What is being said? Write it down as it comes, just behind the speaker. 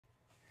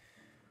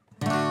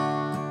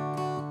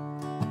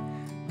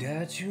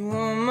Got you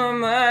on my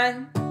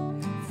mind,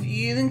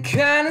 feeling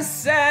kinda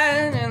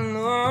sad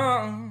and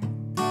long.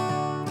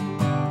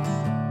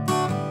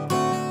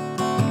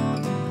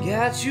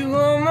 Got you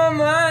on my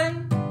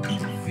mind,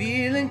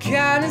 feeling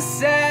kinda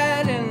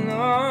sad and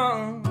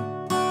long.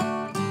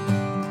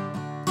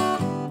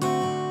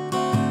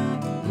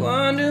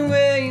 Wonder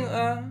where you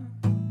are,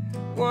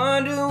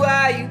 wonder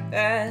why you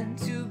had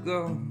to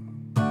go.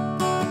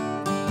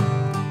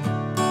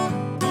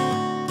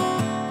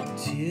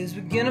 Tears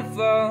begin to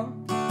fall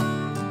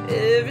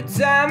every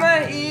time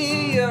I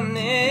hear your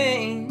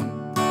name.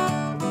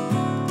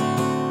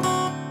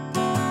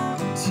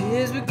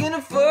 Tears begin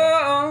to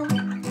fall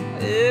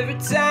every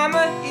time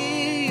I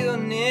hear your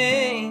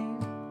name.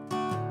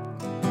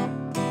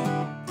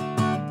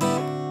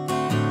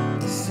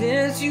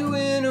 Since you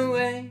went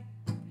away,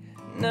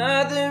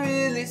 nothing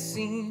really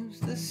seems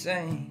the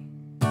same.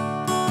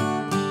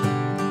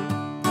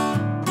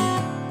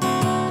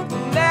 No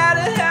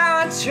matter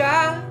how I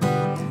try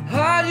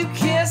hard, you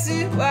can't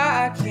see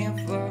why I can't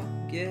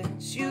forget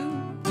you.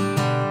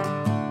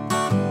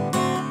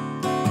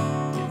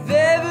 If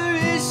ever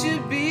it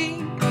should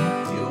be,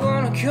 you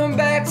wanna come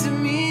back to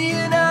me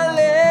and I'll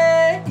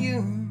let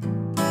you.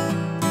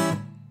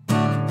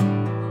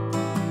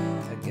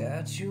 I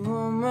got you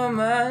on my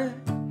mind,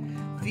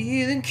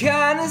 feeling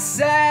kinda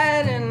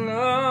sad and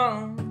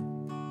long.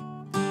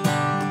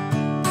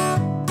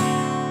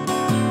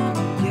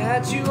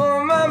 Got you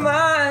on my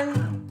mind,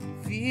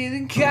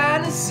 feeling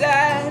kinda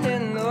sad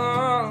and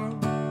long.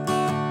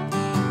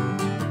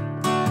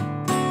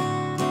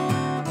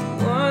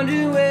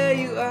 Wonder where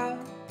you are,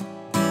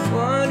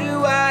 wonder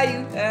why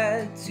you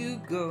had to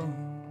go.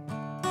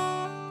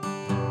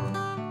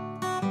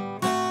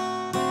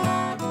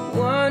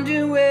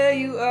 Wonder where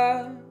you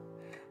are,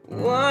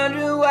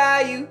 wonder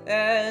why you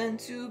had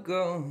to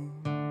go.